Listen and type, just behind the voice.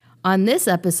On this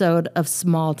episode of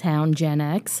Small Town Gen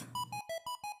X.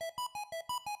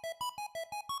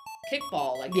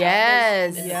 Kickball, like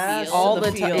yes, in yes, the field. all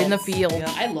the time in the field. Yep.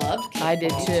 I loved kickball. I did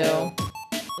too.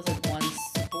 It was like one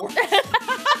sport.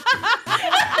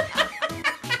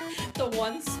 The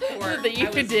one sport that you I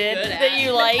was did, good that at.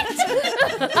 you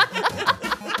liked.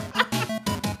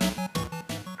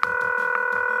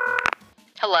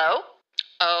 Hello?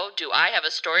 Oh, do I have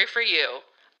a story for you?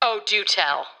 Oh, do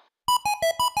tell.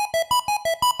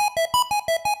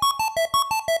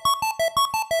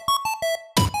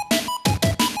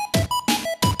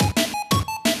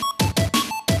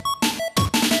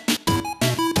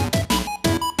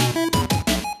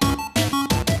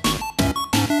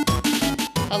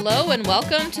 Hello and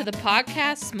welcome to the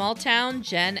podcast Small Town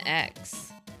Gen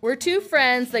X. We're two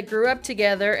friends that grew up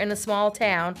together in a small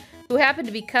town who happen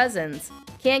to be cousins.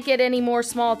 Can't get any more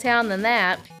small town than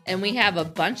that. And we have a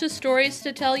bunch of stories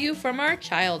to tell you from our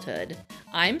childhood.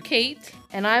 I'm Kate.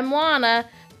 And I'm Launa.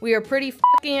 We are pretty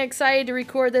fucking excited to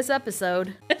record this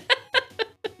episode.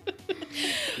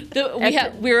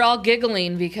 We're all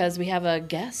giggling because we have a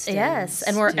guest. Yes,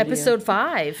 and we're studio. episode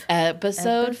 5.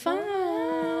 Episode 5.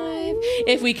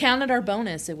 If we counted our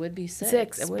bonus, it would be 6.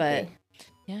 6, it would but be.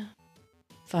 Yeah,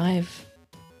 5.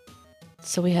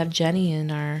 So we have Jenny in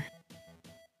our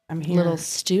I'm here. little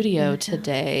studio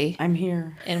today. I'm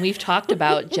here. And we've talked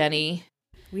about Jenny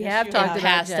We Yes, have you talked have. about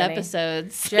past Jenny.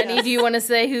 episodes. Jenny, do you want to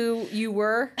say who you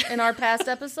were in our past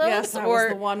episodes? Yes, I was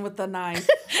the one with the knife.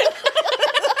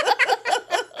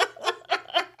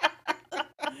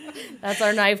 That's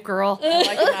our knife girl. I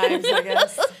like knives, I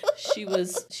guess. She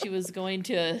was going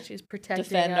to She's protecting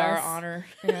defend our us. honor.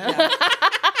 Yeah.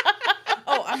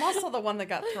 Oh, I'm also the one that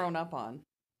got thrown up on.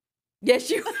 Yes,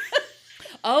 you.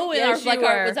 Oh, and Yes, our, you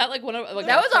our were. was that like one of like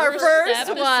That was our first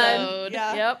one. episode?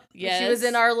 Yeah. Yep. Yes. She was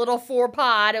in our little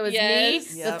 4-pod. It was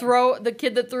Yes. me, Yep. the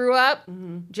kid that threw up,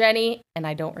 Mm-hmm. Jenny, and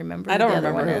I don't remember. I who don't the other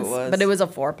remember one who is, it was. but it was a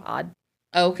 4-pod.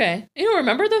 Okay, you don't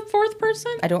remember the fourth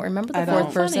person? I don't remember the I fourth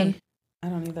don't. person. I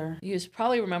don't either. You just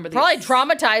probably remember the Probably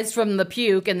traumatized from the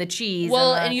puke and the cheese.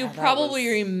 Well, and and you that probably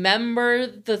was- remember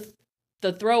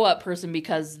the throw up person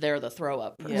because they're the throw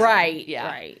up person. Yeah. Right. Yeah.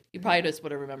 Right. You probably just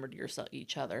would have remembered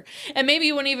each other, and maybe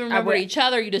you wouldn't even remember would- each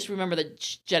other. You just remember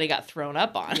that Jenny got thrown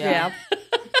up on. Yeah.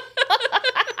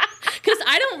 Because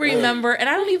I don't remember, and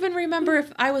I don't even remember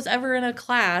if I was ever in a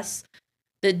class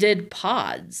that did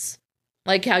pods,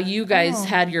 like how you guys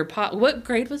had your pod. What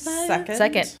grade was that?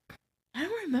 Second. I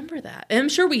don't remember that. And I'm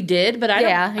sure we did, but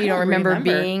I You don't remember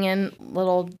being in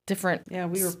little different Yeah,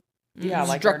 we were. Yeah,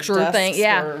 like structure our desks thing.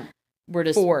 Yeah. were- We're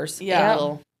just 4s. Yeah.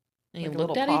 little, and you Like a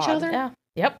looked little at each pod. other. Yeah.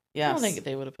 Yep. I Yes. don't think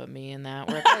they would have put me in that.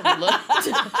 Where I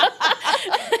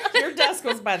looked. Your desk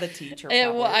was by the teacher.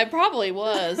 Probably. I probably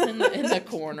was in the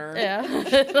corner. Yeah.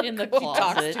 In the He talks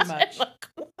closet. too much.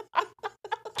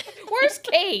 Where's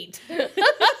Kate? You know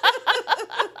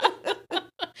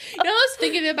what I was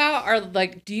thinking about are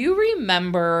like, do you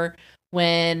remember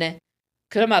when,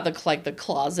 because I'm at the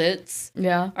closets,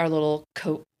 Yeah. our little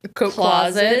coat Coat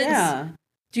closet. closet. Yeah.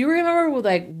 Do you remember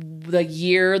like the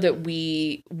year that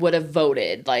we would have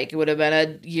voted? Like it would have been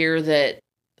a year that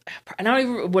I don't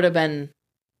even would have been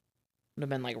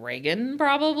like Reagan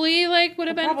probably like would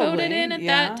have been Probably, voted in at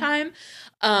yeah. that time.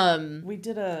 We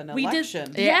did an We did-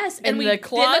 election. Yes, In and we the in the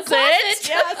closet. closet.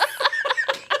 Yes.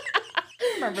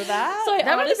 Remember that? So I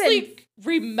That would have honestly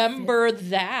remember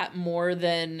that more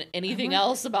than anything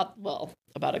else about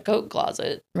a coat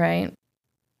closet. Right.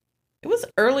 It was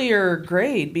earlier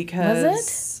grade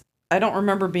because I don't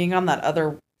remember being on that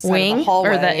other side Wing? of the hallway.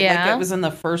 Or the- yeah. Like it was in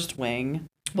the first wing.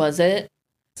 Was it?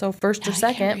 So first or I can't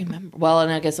second. remember. Well,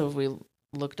 and I guess if we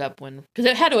looked up when, because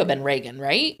it had to have been Reagan,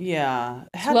 right? Yeah.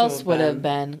 It had Who to else would have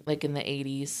been like in the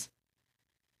 80s?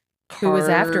 Who was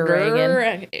after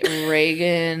Reagan?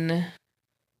 Reagan.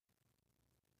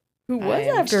 Who was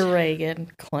after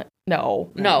Reagan?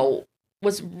 No.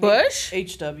 Was Bush?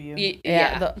 HW.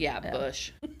 Yeah,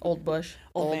 Bush. Old Bush.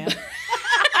 Old man.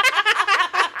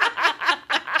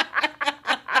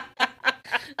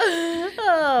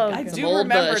 Oh, I God. do old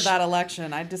remember Bush. that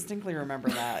election. I distinctly remember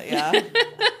that. Yeah.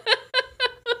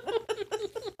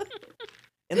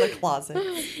 In the closet.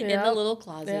 In Yep. the little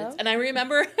closets. Yeah. And I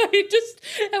remember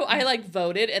I like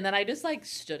voted and then I just like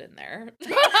stood in there.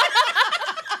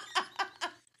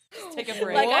 Take a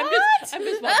break. Like I'm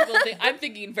just watching people think I'm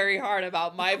thinking very hard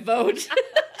about my vote.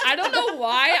 I don't know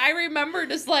why. I remember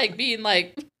just like being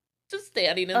like just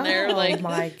standing in there Oh, like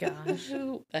my gosh.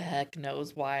 who the heck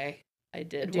knows why I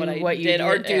did Do what I you did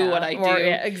or do yeah. what I do. Or,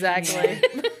 yeah, exactly.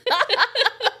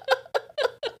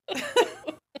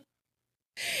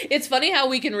 It's funny how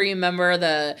we can remember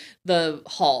the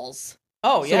halls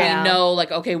Oh, So yeah. we know,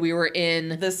 like, okay, we were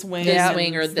in This wing. this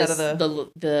wing or instead this, of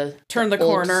the turn the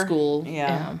old corner. school.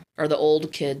 Yeah. Or the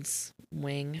old kids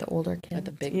wing. The older Or kids.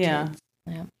 the big Yeah. kids.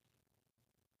 Yeah.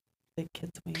 Big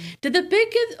kids wing. Did the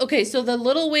big kids, okay, so the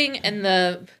little wing and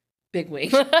the big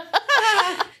wing,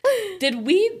 did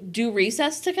we do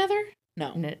recess together?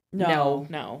 No. No.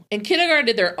 No. In kindergarten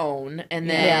did their own, and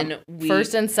then we...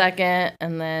 First and second,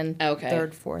 and then Okay.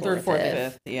 third, fourth, Third, fourth, fifth.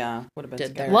 fifth. Yeah. Would have been Did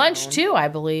together. their- Lunch own. too, I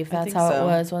believe. I That's think how so. it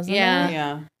was, wasn't Yeah. it?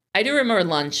 Yeah. I do remember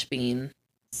lunch being...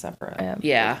 Separate.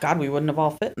 Yeah. God, we wouldn't have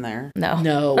all fit in there No.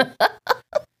 No.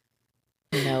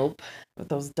 Nope. with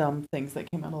those dumb things that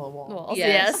came out of the wall. Walls,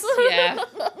 Yes. yes.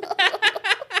 Yeah.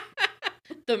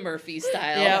 The Murphy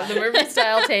style. Yeah, the Murphy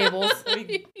style tables.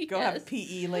 We go have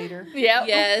PE later. Yep.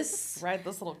 Yes. Ride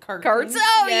this little cart. Carts. thing.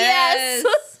 Oh,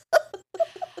 yes.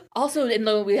 Also,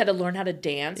 we had to learn how to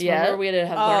dance. Yeah. Remember, we had to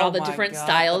learn Oh all the my different God,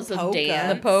 styles the of polka.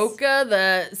 dance. The polka,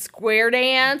 the square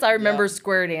dance. I remember Yep.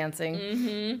 square dancing.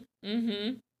 Mm-hmm.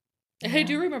 Mm-hmm. I Yeah.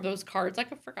 do remember those cards. I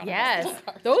forgot. Yes, About those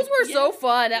cards. those were so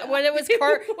fun. When it was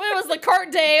the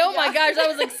cart day. Oh my gosh, that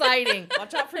was exciting.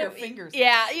 Watch out for your fingers.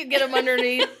 Yeah, you get them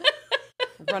underneath.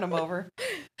 Run them over.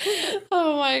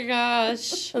 Oh my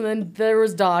gosh. And then there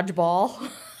was dodgeball.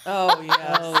 Oh,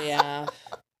 yes. Oh yeah.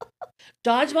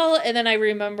 Dodgeball, and then I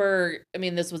remember. I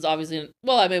mean, this was obviously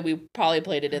we probably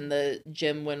played it in the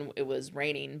gym when it was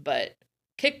raining, but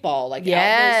kickball, like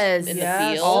Yes, out in yes.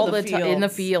 the field. all the the time in the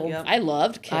fields. field. Yep. I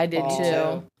loved kickball. I did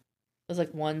too. It was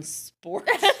like one sport.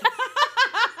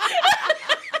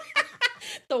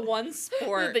 The one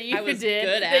sport That you I was did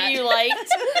good at. that you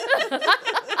liked.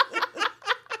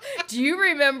 Do you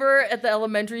remember at the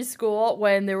elementary school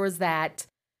when there was that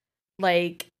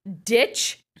like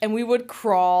ditch and we would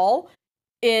crawl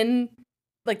in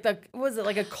like was it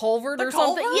like a culvert The or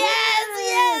something? culvert?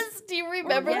 Yes. Do you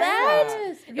remember that?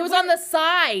 Yes. It was on the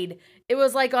side. It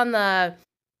was like on the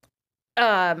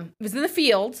it was in the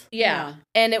field Yeah.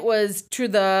 and it was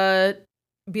to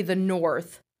be the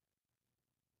north.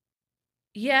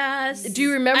 Yes. Do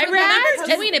you remember I remember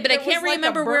that? doing it, but I There can't was like a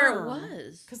remember where it berm.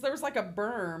 was. Because there was like a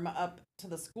berm up to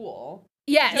the school.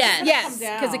 Yes, Yes. yes,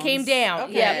 Come because it down. came down.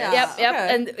 Okay, Yep, yeah, yep, yep.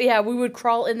 okay. And yeah, we would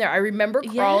crawl in there. I remember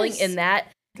crawling Yes. in that.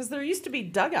 Because there used to be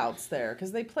dugouts there.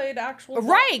 Because they played actual.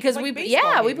 Right, because like we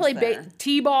baseball we games played there.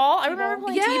 t-ball. I remember T-ball.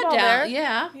 playing Yeah, t-ball down, there.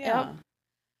 yeah. Yeah.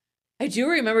 I do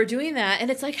remember doing that, and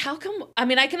it's like, how come? I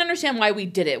mean, I can understand why we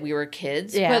did it. We were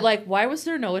kids, Yeah. but like, why was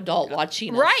there no adult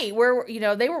watching us? Right, where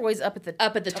they were always up at the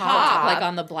Top, top. like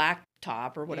on the black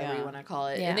top or whatever Yeah. you want to call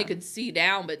it, Yeah. and they could see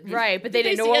down, but Right, but they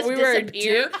did didn't know see what us we were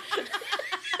disappear? doing.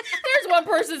 There's one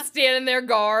person standing there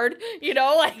guard,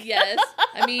 like Yes,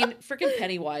 I mean, freaking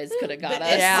Pennywise could have got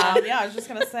us. Yeah. Yeah, I was just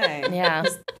gonna say. Yeah.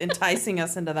 Enticing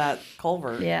us into that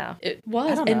culvert. yeah. It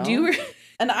was, I don't and know. you were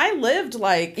And I lived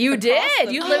like You across did.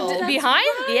 the You field. lived that's behind.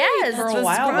 right. Yes, For a it was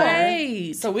while there.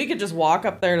 great. So we could just walk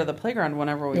up there to the playground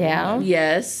whenever we Yeah. wanted.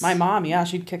 Yes, My mom,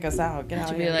 she'd kick us out. Get out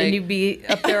She'd of be here. like- And you'd be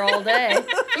up there all day.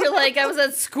 You're like, I was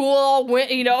at school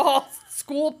all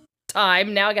school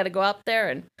time. Now I got to go up there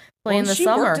and play in the she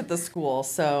summer. worked at the school,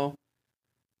 so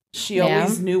she Yeah.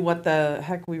 always knew what the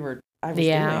heck I was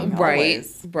doing. right,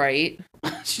 Always. right.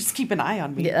 She just keep an eye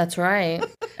on me. Yeah, that's right.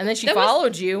 And then she That was-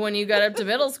 followed you when you got up to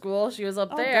middle school. She was up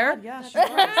Oh, there. God, yeah, she That's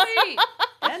was. right.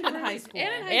 And in high school.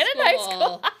 And And in high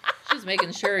school. She was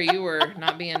making sure you were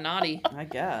not being naughty. I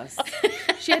guess.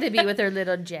 She had to be with her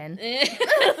little Jen.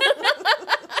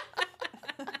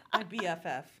 My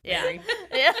BFF. Yeah.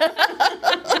 Yeah.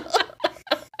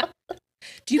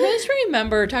 Do you guys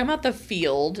remember talking about the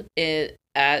field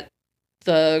at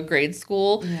the grade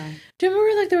school? Yeah. Do you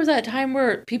remember there was that time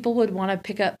where people would want to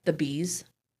pick up the bees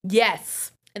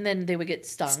Yes. and then they would get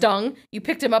stung? Stung. You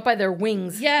picked them up by their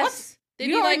wings. Yes. They'd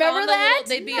You be, don't remember on the that? little-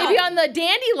 they'd be They'd be on the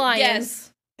dandelions.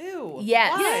 Yes. Ew.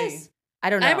 Yes. Why? Yes. I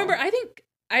don't know. I remember.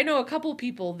 I know a couple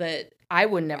people that I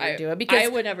would never do it because I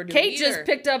would never do Kate it just either.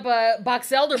 picked up a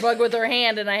box elder-bug with her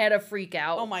hand and I had a freak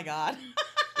out. Oh my God.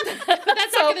 But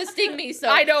that's not gonna sting me. So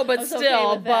I know, but I was okay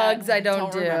still, with that. bugs I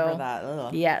don't do. remember that.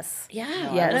 Ugh. Yes. Yeah. No, I And Yes.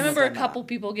 I wouldn't remember a have done couple that.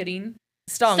 people getting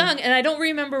Stung. and I don't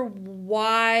remember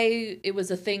why it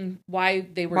was a thing. Why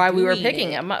they were. Why we were doing picking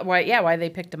it. them up. Why they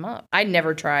picked them up. I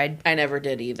never tried. I never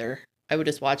did either. I would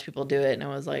just watch people do it, and I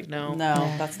was like, no, No,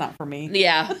 that's not for me.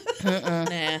 yeah, Mm-mm.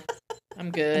 nah,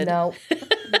 I'm good. No.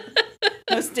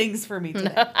 No stings for me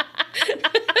today.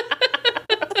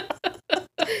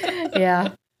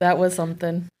 Yeah, that was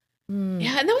something. Mm.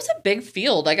 Yeah, and that was a big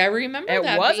field. Like I remember It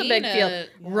that was a being big field. Yeah.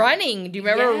 Running. Do you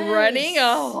remember Yes. running?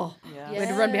 Oh. Yeah. We had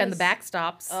to run behind the Yes.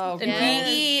 backstops. Oh, and yes.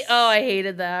 PE. Oh, I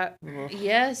hated that. Ugh.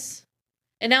 Yes.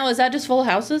 And now is that just full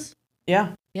houses?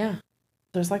 Yeah. Yeah.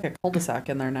 There's like a cul-de-sac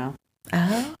in there now.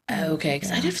 Oh. Okay,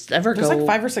 because I just never There's go like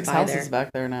 5 or 6 by houses there.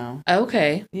 back there now.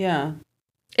 Okay. Yeah.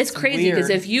 It's crazy because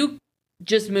weird. if you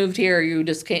just moved here, you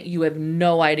just can't. You have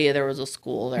no idea there was a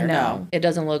school there. No. It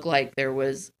doesn't look like there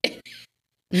was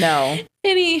No.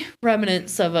 any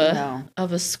remnants of No.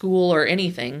 a school or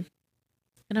anything.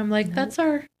 And I'm like, that's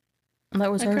our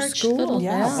That was like our our school. little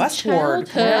Yeah, Westward. childhood.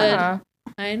 Yeah.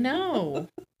 I know.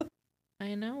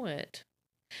 I know it.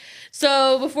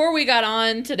 So before we got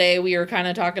on today, we were kind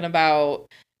of talking about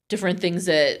different things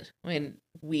that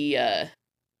we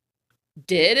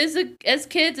did as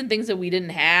kids and things that we didn't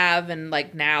have, and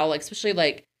like now, like especially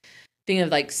like thinking of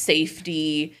like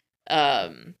safety,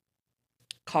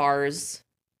 cars,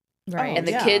 Right. and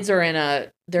the yeah. kids are in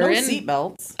they're No in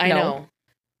seatbelts. I No. know.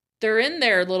 They're in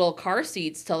their little car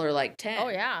seats till they're like 10. Oh,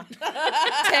 yeah.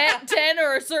 10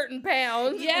 or a certain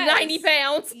pound. Yes. 90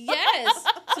 pounds. Yes.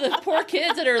 So the poor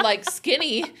kids that are like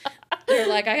skinny, they're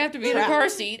like, I have to be in a car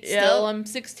seat. Yep. Still, I'm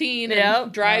 16 and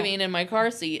Yep. driving in my car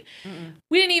seat. Mm-mm.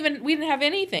 We didn't have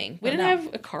anything. We didn't No.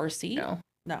 have a car seat.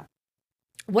 No.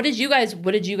 What did you guys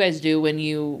do when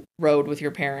you rode with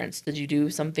your parents? Did you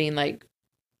do something like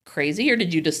crazy, or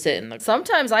did you just sit in the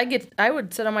Sometimes I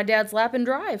would sit on my dad's lap and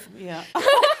drive. Yeah.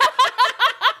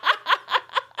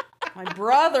 My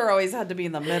brother always had to be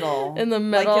in the middle. In the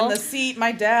Like middle. in the seat.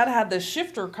 My dad had the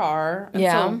shifter car. And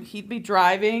Yeah. so he'd be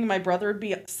driving. My brother would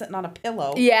be sitting on a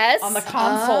pillow. Yes. On the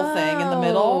console thing in the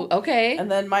middle. Oh, okay. And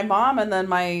then my mom and then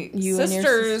my You and your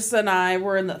sisters and I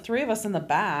were the 3 of us in the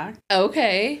back.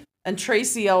 Okay. And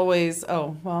Tracy always,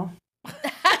 oh, well.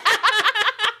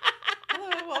 Hello,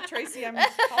 well, Tracy, I'm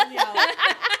calling you out.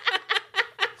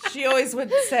 She always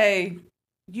would say,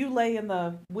 you lay in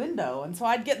the window. And so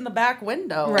I'd get in the back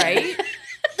window. Right.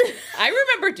 I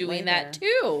remember doing Way that there.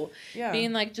 too. Yeah.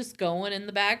 Being like just going in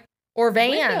the back Or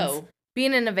vans. window.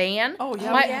 Being in a van. Oh,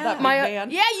 yeah. My, we had that big my,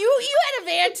 van. Yeah, you had a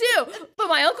van too. But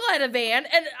my uncle had a van,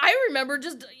 and I remember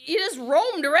you just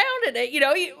roamed around in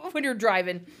it, when you're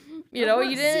driving. There You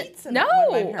weren't didn't. seats in No,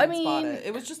 it when my I parents bought mean,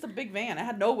 it was just a big van. It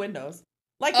had no windows.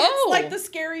 Like Oh. it's like the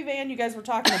scary van you guys were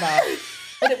talking about,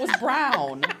 but it was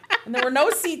brown and there were no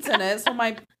seats in it. So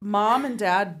my mom and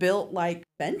dad built like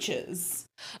benches.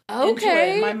 Into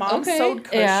Okay. it. My mom sewed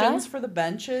cushions Yeah. for the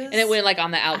benches. And it went like on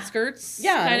the outskirts.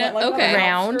 yeah, Kind it of. went, like, on the Okay.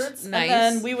 Round. outskirts. Nice.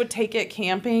 And then we would take it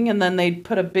camping, and then they'd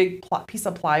put a big piece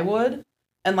of plywood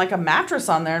and like a mattress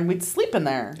on there, and we'd sleep in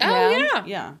there. Oh Yeah. yeah.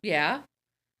 Yeah. Yeah.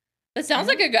 That sounds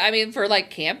like a good. I mean, for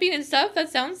like camping and stuff, that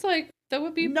sounds like that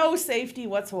would be No safety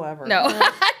whatsoever. no,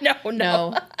 no.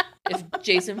 no. If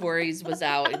Jason Voorhees was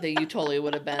out, then you totally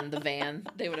would have been the van.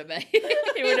 They would have been.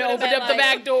 He would have opened up the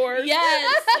back doors.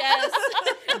 Yes,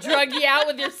 yes. Drug you out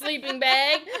with your sleeping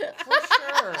bag.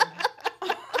 For sure.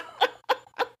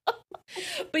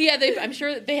 But yeah, I'm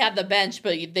sure that they had the bench,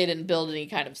 but they didn't build any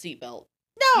kind of seatbelt.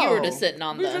 No. You were just sitting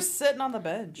on We were the. just sitting on the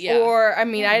bench. Yeah. Or, I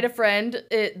mean, I had a friend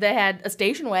that had a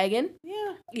station wagon.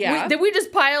 Yeah. Yeah. Did we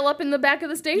just pile up in the back of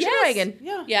the station Yes. wagon?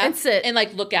 Yeah. Yeah. And sit. And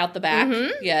like look out the back.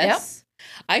 Mhm. Yes.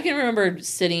 I can remember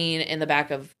sitting in the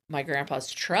back of my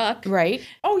grandpa's truck. Right.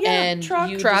 Oh yeah. And you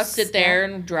Trucks, just sit there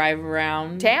and drive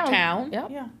around Town.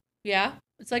 Yep. Yeah. Yeah.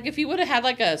 It's like if you would have had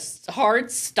like a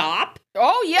hard stop,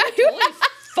 Oh, yeah. totally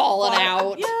fallen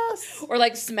out. Yes. Or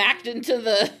like smacked into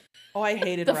the Oh, I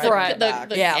hated The riding front. the back.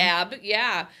 the Yeah. cab.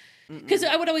 Yeah. Because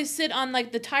I would always sit on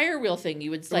like the tire wheel thing.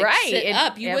 You would like Right, sit and-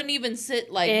 up. You yep. wouldn't even sit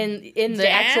like in the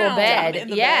down. actual bed. In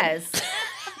the Yes.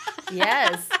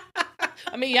 Yes.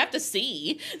 I mean, you have to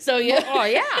see. So yeah. Oh,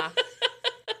 yeah.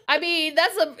 I mean,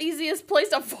 that's the easiest place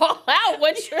to fall out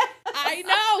when you're. I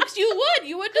know, because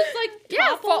you would just like Yeah,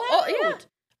 topple fall- oh, yeah. out.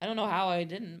 I don't know how I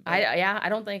didn't. but- I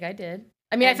don't think I did.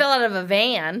 I mean, I And- fell out of a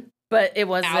van, but it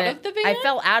wasn't. Out of the van? I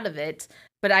fell out of it,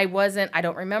 but I wasn't. I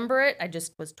don't remember it. I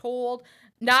just was told.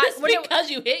 Not Just when it- because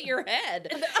you hit your head,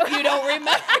 you don't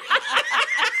remember.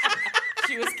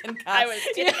 She was concussed. I was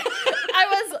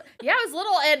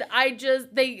little, and I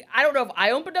don't know if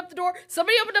I opened up the door.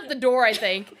 Somebody opened up the door, I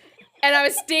think, and I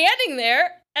was standing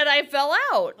there, and I fell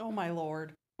out. Oh my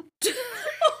lord.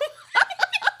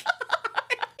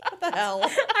 What the hell?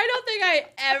 I don't think I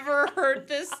ever heard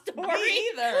this story. Me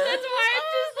either. That's why I'm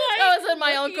just like. That was in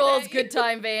my looking uncle's at good you.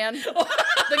 time van.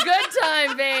 The good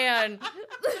time van.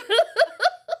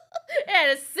 It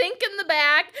had a sink in the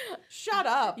back. Shut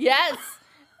up. Yes.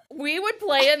 We would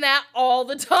play in that all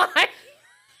the time.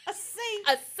 A sink.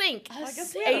 A sink. A I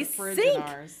guess sink. we had a a fridge sink. in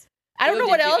ours. I don't Oh, know did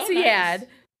what you? else Oh, he nice. had.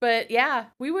 But yeah,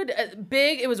 we would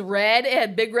it was red. It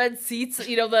had big red seats,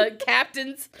 the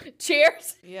captain's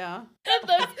chairs Yeah. as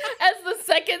the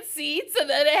second seats, and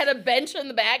then it had a bench in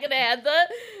the back, and it had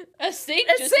A sink,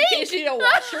 A just in sink. case you don't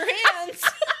wash your hands.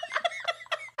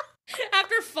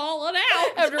 After falling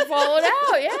out. After falling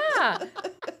out, yeah.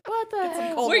 What the Some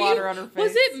heck? cold water on her face.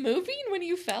 Was it moving when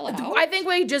you fell out? I think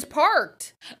we just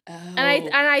parked. Oh. And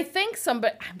I think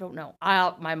somebody, I don't know.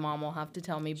 My mom will have to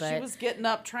tell me, but She was getting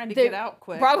up trying to get out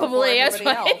quick. probably. before That's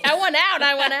everybody why I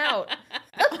went out.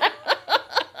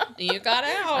 You got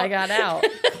out. I got out.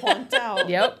 Clunked out.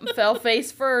 Yep, fell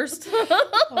face first.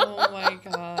 Oh my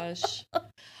gosh.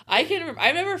 I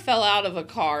never fell out of a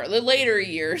car. The later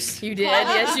years. You did,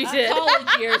 yes, you did.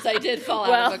 College years, I did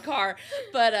fall out of a car.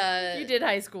 But You did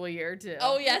high school year too.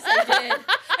 Oh yes, I did.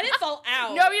 I didn't fall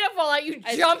out. No, you didn't fall out. You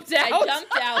jumped out. I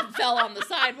jumped out and fell on the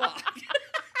sidewalk.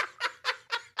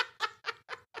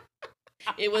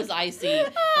 It was icy,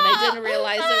 and I didn't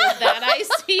realize it was that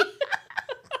icy.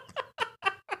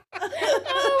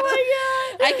 Oh my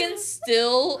god.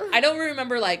 I don't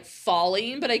remember like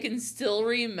falling, but I can still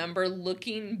remember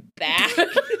looking back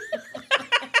at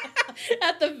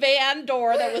the van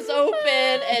door that was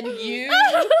open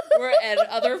and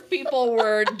other people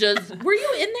were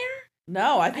you in there?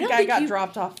 No, I think I got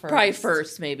dropped off first. Probably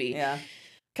first, maybe. Yeah.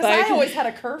 Because I always had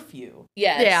a curfew.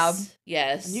 Yes. Yeah.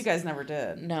 Yes. And you guys never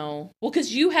did. No. Well,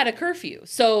 because you had a curfew.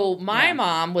 So my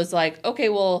mom was like, okay,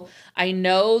 well, I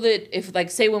know that if, like,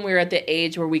 say when we were at the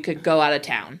age where we could go out of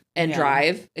town and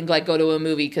drive and, like, go to a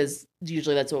movie, because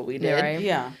usually that's what we did. Yeah, right?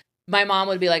 Yeah. My mom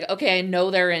would be like, okay, I know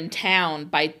they're in town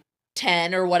by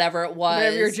 10 or whatever it was.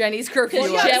 Whatever your Jenny's curfew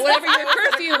was. Yeah, whatever your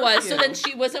curfew was. So then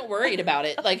she wasn't worried about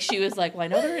it. Like, she was like, well, I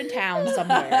know they're in town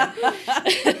somewhere.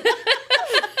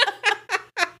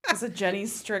 It's a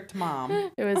Jenny's strict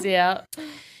mom. It was, yeah.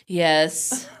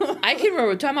 Yes. I can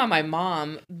remember talking about my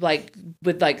mom, like,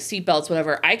 with, like, seatbelts,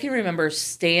 whatever. I can remember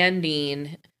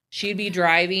standing, she'd be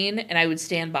driving, and I would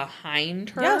stand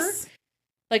behind her. Yes.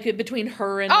 Like, between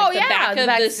her and, like, the back of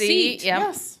the seat. Yeah.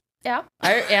 Yes. Yeah.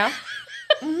 Yeah.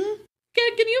 Mm-hmm.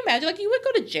 Can you imagine? Like, you would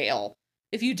go to jail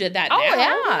if you did that now.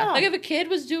 Yeah. Like, if a kid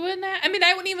was doing that. I mean,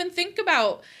 I wouldn't even think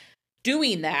about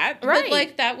doing that. Right. But,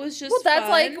 like, that was just that's fun.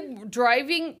 like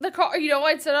driving the car. You know,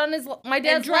 I'd sit on my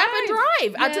dad's lap and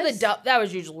drive out to the Yes. dump. That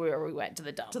was usually where we went, to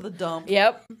the dump. To the dump.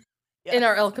 Yep. Yes. In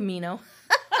our El Camino.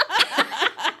 Oh,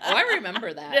 I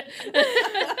remember that.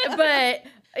 But,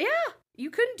 yeah,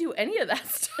 you couldn't do any of that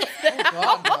stuff.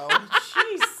 Oh, God, no.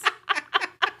 Jeez.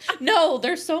 No,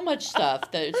 there's so much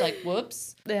stuff that it's like,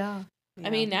 whoops. Yeah.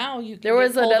 I mean, now you can There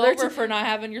was get pulled another over for not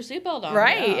having your seatbelt on.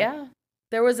 Right, yeah.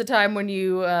 There was a time when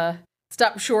you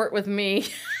stopped short with me.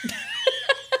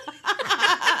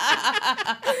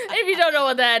 If you don't know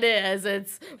what that is,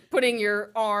 it's putting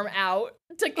your arm out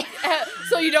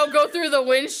so you don't go through the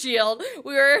windshield.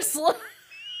 We were it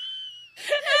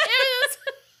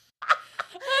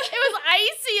was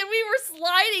icy and we were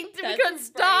sliding and we couldn't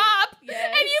stop. Yes.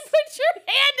 And you put your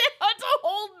hand out to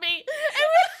hold me. And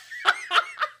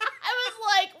I was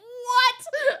like, what?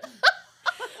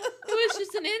 It was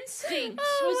just an instinct.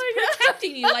 Oh It was my God.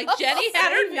 protecting you. Like Jenny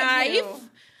had her Saving knife. you.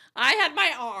 I had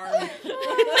my arm.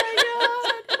 Oh my God.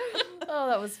 Oh,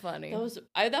 that was funny.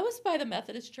 That was by the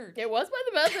Methodist Church. It was by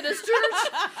the Methodist Church.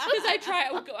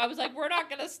 Because I was like, we're not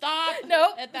gonna stop.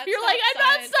 Nope. At that You're like, stop I'm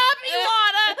not sign." stopping,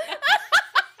 Lana.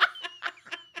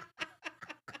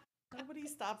 Nobody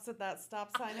stops at that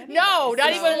stop sign anyway. No,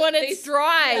 not No. even when They- it's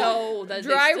dry. No, they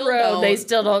Dry still road, don't. they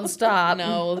still don't stop.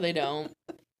 No, they don't.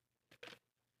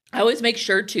 I always make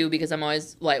sure to, because I'm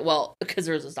always like, well, because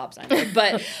there's a stop sign,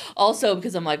 but also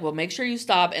because I'm like, well, make sure you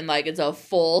stop and like it's a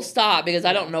full stop, because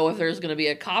I don't know if there's gonna be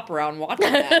a cop around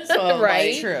watching that. So I'm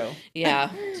Right. like, True.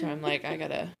 yeah. So I'm like, I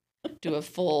gotta do a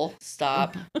full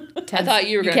stop. 10 I thought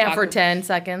you were You gonna can't talk for about- 10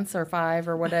 seconds or 5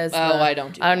 or what is. I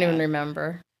don't do I don't that. even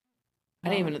remember. I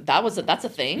didn't even. That's a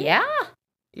thing. Yeah.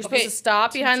 You're Okay, supposed to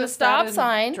stop behind the Teach us that stop in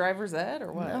sign. Driver's ed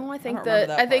or what? No, I think don't remember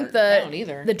that part. I don't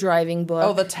either. the driving book.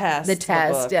 Oh, the test. The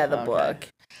test, book. yeah, the Okay. book.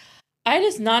 I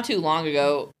just not too long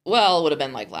ago. Well, it would have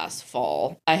been like last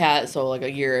fall. Like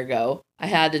a year ago. I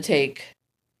had to take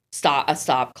a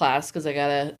stop class because I got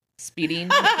a speeding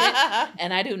ticket,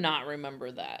 and I do not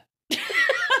remember that.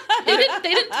 They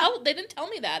didn't tell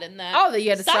me that in that. Oh, that you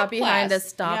had to stop behind class. a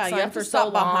stop Yeah, you sign have to for stop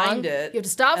so long. behind it, You have to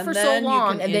stop and for so then you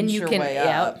long, can and then inch you your can. way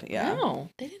Yep. up. Yeah. No,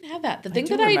 they didn't have that. The I thing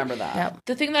do that remember that. Yep.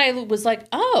 the thing that I was like,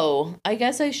 oh, I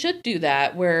guess I should do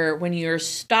that. Where when you're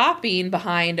stopping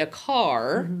behind a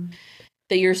car, Mhm.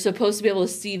 that you're supposed to be able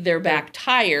to see their back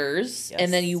tires,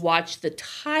 and then Yes. you watch the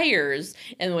tires,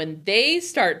 and when they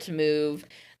start to move,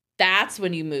 that's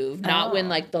when you move, not when Oh.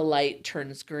 like the light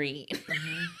turns green.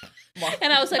 Well,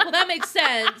 And I was like, well, that makes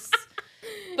sense.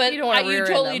 But You don't wanna you rear-end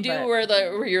totally them, do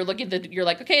but- where you're looking you're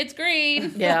like, okay, it's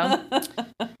green. Yeah.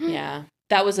 Yeah,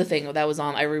 that was the thing that was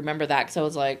on. I remember that because I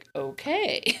was like,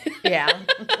 okay, Yeah.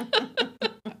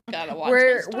 gotta watch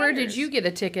those Where did tires. you get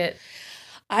a ticket?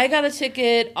 I got a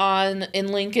ticket in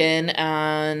Lincoln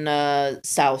on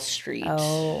South Street.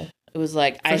 Oh, It was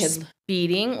like for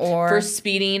speeding or for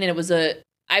speeding, and it was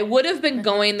I would have been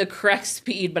going the correct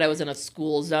speed, but I was in a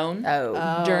school zone.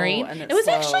 During. And It was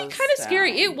actually slows kind of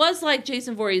scary. down. It was like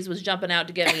Jason Voorhees was jumping out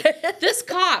to get me. This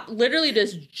cop literally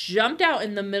just jumped out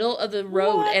in the middle of the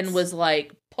road What? and was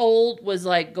like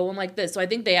going like this. So I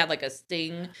think they had like a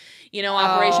sting,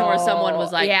 operation where someone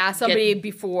was like, somebody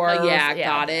before,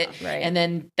 got it. right. And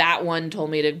then that one told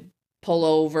me to pull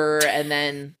over and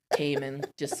then came and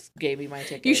just gave me my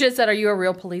ticket. You should have said, "Are you a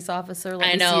real police officer? Let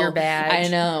I me know. see your badge." I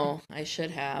know. I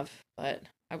should have, but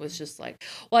I was just like,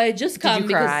 well, I had just come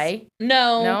Did you cry?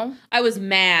 No. I was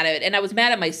mad at it, and I was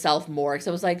mad at myself more because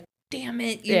I was like, damn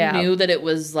it, you knew that it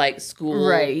was like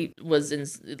school was in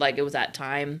like it was that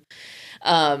time.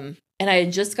 And I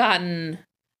had just gotten,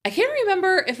 I can't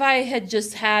remember if I had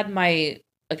just had my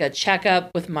like a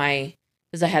checkup with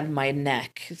because I had my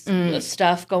neck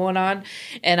stuff going on,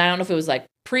 and I don't know if it was like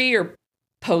pre or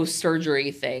post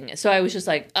surgery thing. So I was just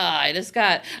like, I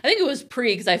think it was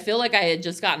pre, because I feel like I had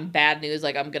just gotten bad news,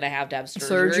 like I'm gonna have to have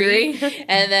surgery.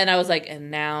 And then I was like,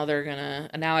 now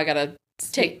I gotta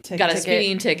got a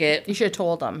speeding ticket. You should have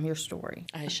told them your story.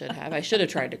 I should have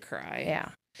tried to cry. Yeah.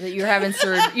 That you're having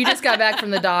surgery. You just got back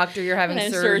from the doctor. You're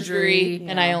having surgery.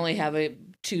 And I only have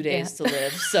 2 days to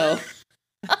live. So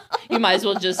you might as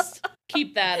well just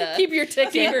keep that. Keep your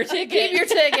ticket. Keep your ticket. Keep your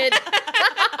ticket.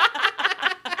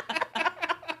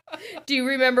 Do you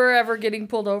remember ever getting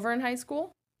pulled over in high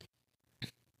school?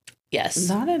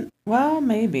 Yes.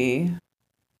 Maybe.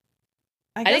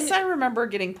 I guess I remember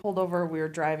getting pulled over. We were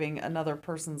driving another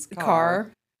person's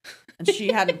car. And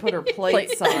she hadn't put her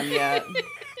plates on yet.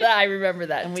 I remember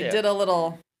that, and we did a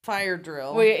little fire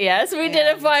drill. We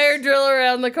did a fire drill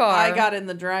around the car. I got in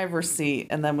the driver's seat,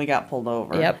 and then we got pulled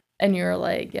over. Yep. And you were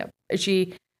like, yep.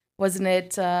 She, wasn't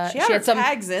it? She had some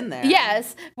tags in there.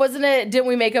 Yes. Wasn't it? Didn't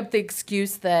we make up the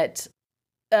excuse that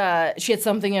she had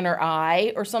something in her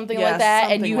eye or something like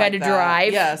that, and you had to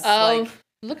drive? Yes. Oh,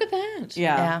 look at that.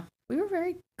 Yeah. We were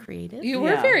very creative. You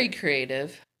were very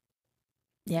creative.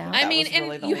 Yeah. I mean,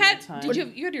 really and you had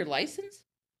your license?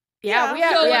 Yeah,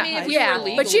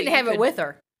 but she didn't have it with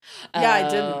her. Yeah, I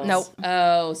didn't. Nope.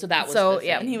 Oh, so that was the thing.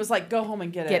 And he was like, "Go home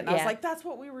and get it." And I was like, "That's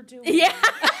what we were doing." Yeah.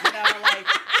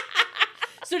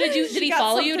 So did he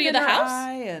follow you to the house?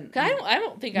 I don't think I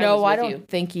was with you. No, I don't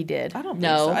think he did. I don't think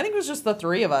so. I think it was just the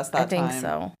three of us that time. I think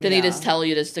so. Did he just tell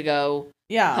you just to go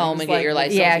home and get your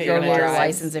license? Yeah, go get your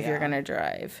license if you're going to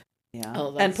drive. Yeah.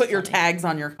 Oh, and put your tags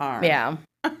on your car. Yeah.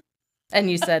 And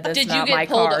you said this did not you my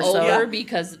get pulled car, over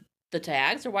because the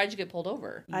tags, or why did you get pulled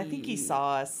over? I think he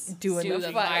saw us doing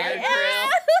the fire drill.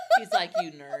 He's like,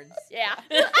 "You nerds." Yeah.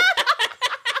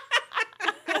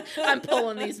 I'm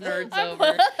pulling these nerds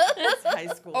over. It's high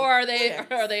school. Or are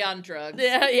they on drugs?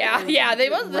 Yeah. They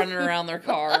must running around their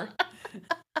car.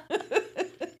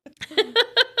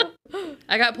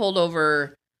 I got pulled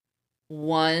over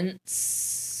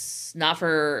once, not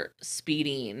for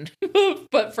speeding,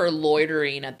 but for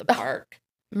loitering at the park.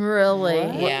 Really?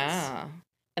 What? Yeah.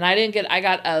 And I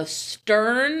got a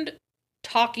stern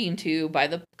talking to by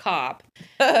the cop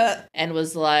and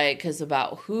was like, because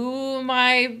about who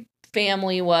my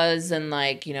family was, and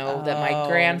like, that my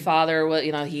grandfather was,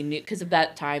 he knew, because of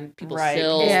that time people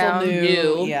still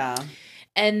knew. Yeah.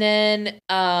 And then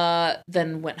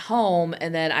went home,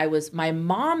 and then my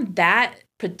mom that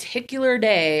particular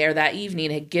day or that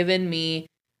evening had given me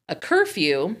a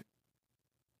curfew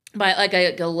by like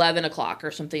 11 o'clock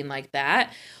or something like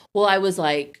that. Well, I was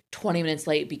like 20 minutes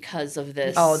late because of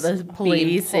this. Oh, the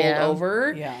police being pulled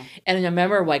over. Yeah. And I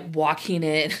remember like walking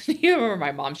in. You remember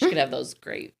my mom? She could have those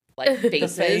great like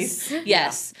faces. The face.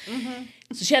 Yes. Yeah. Mm-hmm.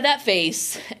 So she had that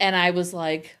face, and I was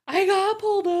like, I got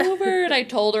pulled over, and I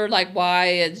told her like why,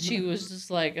 and she was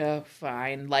just like, oh,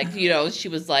 fine, like she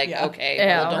was like, okay,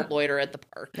 well, don't loiter at the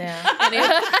park.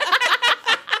 Yeah.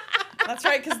 That's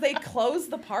right, because they closed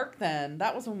the park then.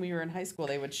 That was when we were in high school.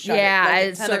 They would shut it.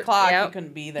 Like at 10 o'clock, you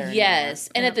couldn't be there Yes.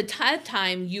 anymore. And at the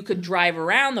time, you could drive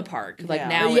around the park. Like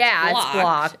now it's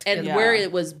blocked. And where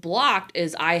it was blocked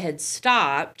is I had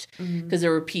stopped because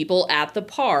there were people at the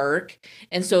park.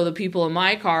 And so the people in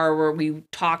my car we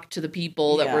talked to the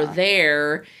people that were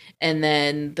there. And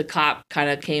then the cop kind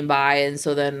of came by. And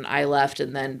so then I left.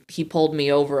 And then he pulled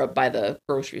me over up by the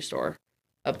grocery store.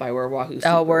 Up by where Wahoo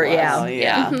Super was.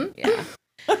 Yeah.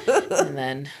 And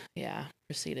then,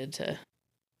 proceeded to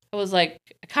I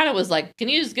kind of was like, can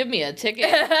you just give me a ticket?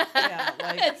 Yeah,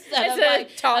 like Instead of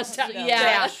like,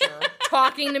 yeah, sure.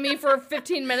 talking to me for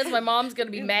 15 minutes, my mom's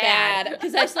gonna be mad.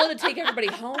 Because I still had to take everybody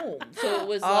home. So it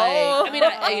was like, I mean,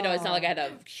 it's not like I had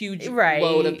a huge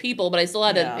load of people, but I still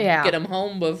had to get them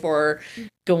home before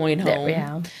going home.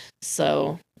 Yeah.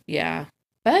 So, yeah.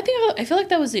 But I feel like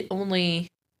that was the only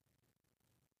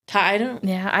time. I don't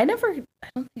think I ever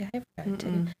got a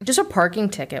ticket. Just a parking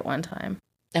ticket one time.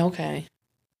 Okay.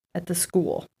 At the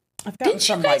school. I've gotten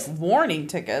some like warning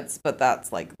tickets, but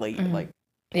that's like late, like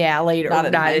later. Not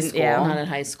in high school. Yeah. Not in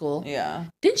high school. Yeah.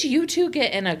 Didn't you two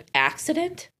get in an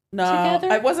accident? No,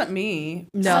 together? it wasn't me.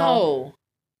 No.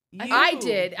 I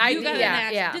did. I got did. in an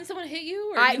accident. Yeah. Didn't someone hit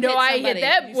you? Or I hit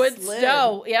them You with slid.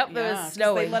 snow. Yep, it Yeah, was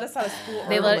snowing. They let us out of school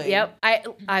early. Yep.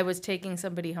 I was taking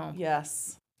somebody home.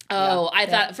 Yes. Oh, I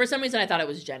thought for some reason I thought it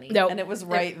was Jenny. No, And it was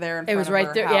right there in it front was of right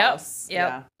her there. house.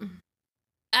 Yep. Yeah.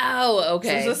 Oh, okay.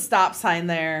 So there's a stop sign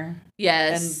there.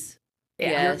 Yes.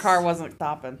 Yeah. Your car wasn't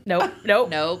stopping. Nope.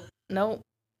 Nope.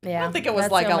 Yeah. I don't think it was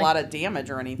That's like the a only- lot of damage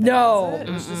or anything. No. Was it?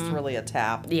 It was just really a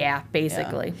tap. Yeah,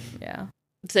 basically. Yeah.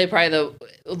 Say probably the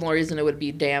only reason it would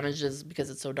be damaged is because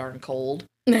it's so darn cold,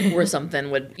 or something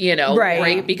would Right.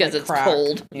 break because Like it's crack.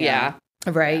 cold. Yeah.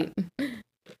 Right.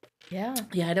 Yeah.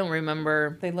 Yeah, I don't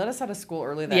remember. They let us out of school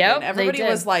early that Yep, day. And everybody they did.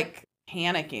 was like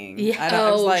panicking. Yeah.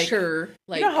 I was like, sure.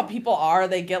 Like, you know how people are?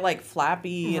 They get like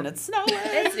flappy and it's snowing.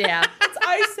 It's, yeah. It's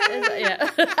icy. Yeah.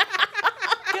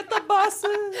 Get the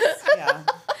buses. Yeah.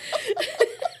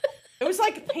 It was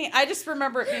like, I just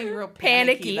remember it being real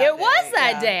panicky. It was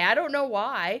that day. I don't know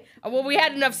why. Well, we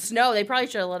had enough snow. They probably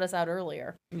should have let us out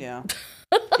earlier. Yeah.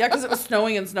 Yeah, because it was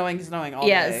snowing and snowing and snowing all day.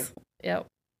 Yes. Yep.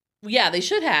 yeah, they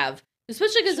should have,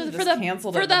 especially because Should've for just the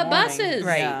canceled for it in the morning. buses.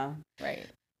 Right. Yeah. Right.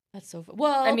 That's so.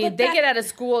 Well, I mean, but they that- get out of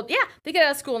school. Yeah, they get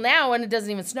out of school now and it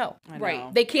doesn't even snow. I know.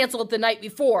 Right. They cancel it the night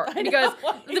before I because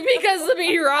know. the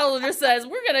meteorologist says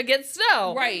we're gonna get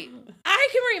snow. Right. I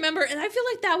can remember, and I feel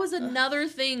like that was another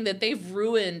thing that they've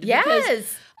ruined. Because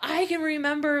Yes. I can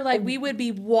remember, like, we would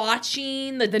be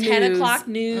watching the 10 news. o'clock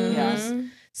news. Yes.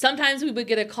 Sometimes we would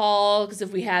get a call because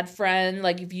if we had friend,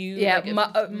 like if you, Yeah, like,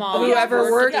 if mom,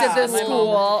 whoever worked at the my mom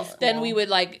school. worked at the then school. we would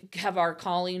like have our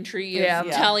calling tree of Yeah.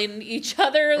 telling each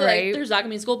other like Right. there's not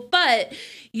gonna be school. But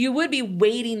you would be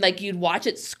waiting, like you'd watch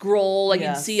it scroll, like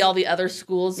Yes. you'd see all the other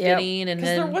schools Yep. getting, and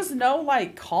Because then there was no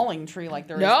like calling tree like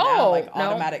there is No, now, like no.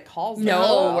 automatic calls. No, that go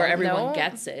no, out. where everyone No.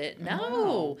 gets it. No,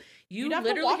 No. you You'd have to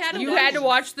literally watch had the to. You had to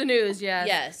watch the news, yes.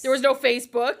 Yes. There was no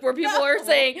Facebook where people are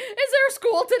saying, "Is there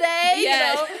school today?"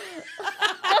 Yes.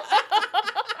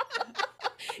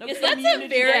 No Yes, that's a community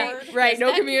very- board. Right, Yes, no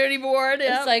that- community board.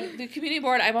 Yeah. It's like the community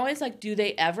board. I'm always like, do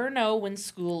they ever know when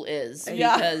school is?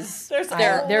 Yeah. Because There's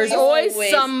There's always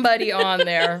always- somebody on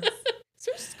there. is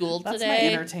there school That's my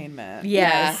today? entertainment.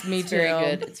 Yes, me it's too. Very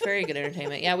good. It's very good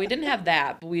entertainment. Yeah, we didn't have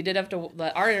that, but we did have to.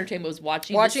 Our entertainment was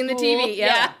watching Watching the school. TV.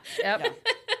 Yeah. Yep. Yeah.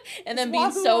 And then Is being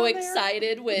Wahoo so on there?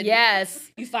 excited when Yes.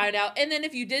 you find out. And then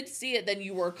if you did see it, then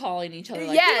you were calling each other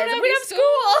like, Yes. "We We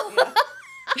don't have school.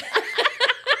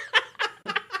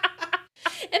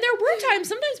 And there were times,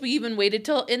 sometimes we even waited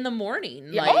till in the morning.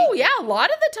 Yeah. Like, Oh yeah, a lot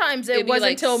of the times it it'd be wasn't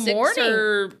like until 6 morning.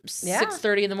 or Yeah.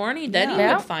 6:30 in the morning. Then you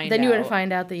Yeah. would find Then out. you would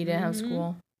find out that you didn't have Mhm.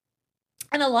 school.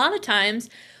 And a lot of times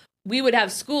we would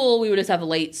have school, we would just have a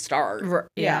late start.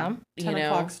 Yeah. 10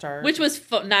 o'clock start. Which was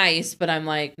nice, but I'm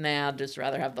like, nah, I'd just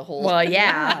rather have the whole. Well,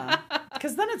 yeah.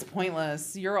 Because then it's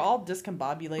pointless. You're all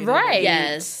discombobulated. Right.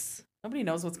 Yes. Nobody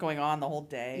knows what's going on the whole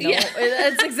day. Yeah.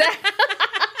 It's exactly.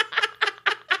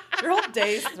 Your whole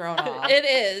day's thrown off. It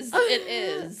is. It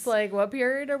is. It's like, what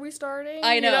period are we starting?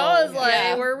 I You know, it's like,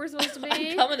 yeah. where are we supposed to I'm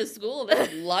be? coming to school and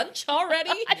it's lunch already.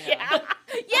 Yeah.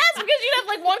 Yes, because you'd have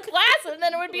like one class and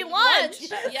then it would be lunch.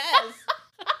 Yes.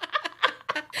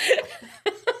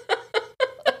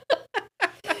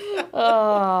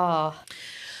 Oh.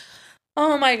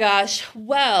 Oh my gosh.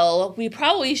 Well, we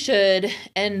probably should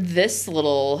end this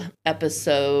little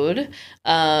episode.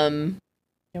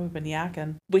 Yeah, we've been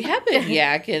yakking. We have been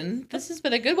yakking. This has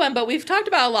been a good one, but we've talked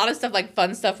about a lot of stuff, like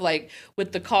fun stuff, like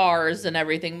with the cars and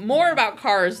everything. More about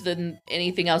cars than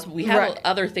anything else. But we have Right.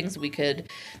 other things that we could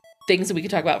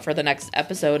talk about for the next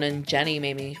episode. And Jenny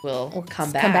maybe will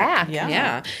come back. Come back. Yeah.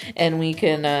 Yeah, and we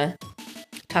can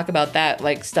talk about that,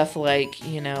 like stuff like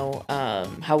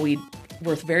how we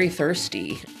were very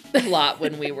thirsty a lot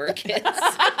when we were kids.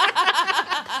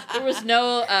 There was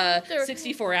no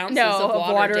 64 ounces of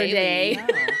water a daily. day. Yeah.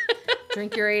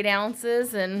 Drink your 8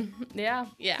 ounces and yeah.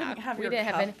 Yeah. Have We your didn't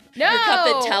cup. have any. No. Your cup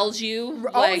that tells you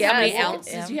Oh, like how many yes.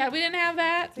 ounces Yeah. you had. We didn't have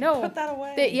that. No. Put that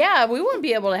away. Yeah, we wouldn't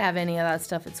be able to have any of that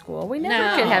stuff at school. We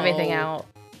never could have anything No. out.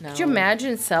 No. Could you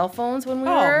imagine cell phones when we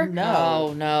Oh, were? no.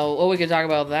 Oh, no. Well, we could talk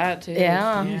about that, too.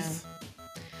 Yeah. Jeez.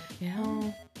 Yeah.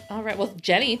 Oh, all right. Well,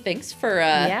 Jenny, thanks for...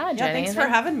 Yeah, Yeah, Jenny. thanks for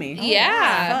having me.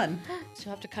 Yeah. Fun. So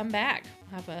you'll have to come back.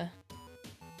 Have a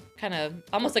kind of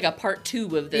almost like a part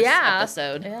 2 of this Yeah.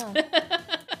 episode. Yeah.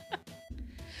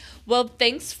 Well,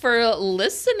 thanks for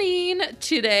listening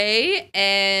today.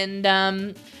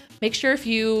 And make sure if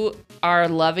you are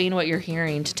loving what you're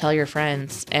hearing to tell your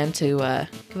friends and to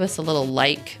give us a little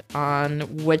like on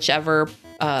whichever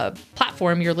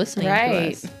platform you're listening to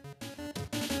us.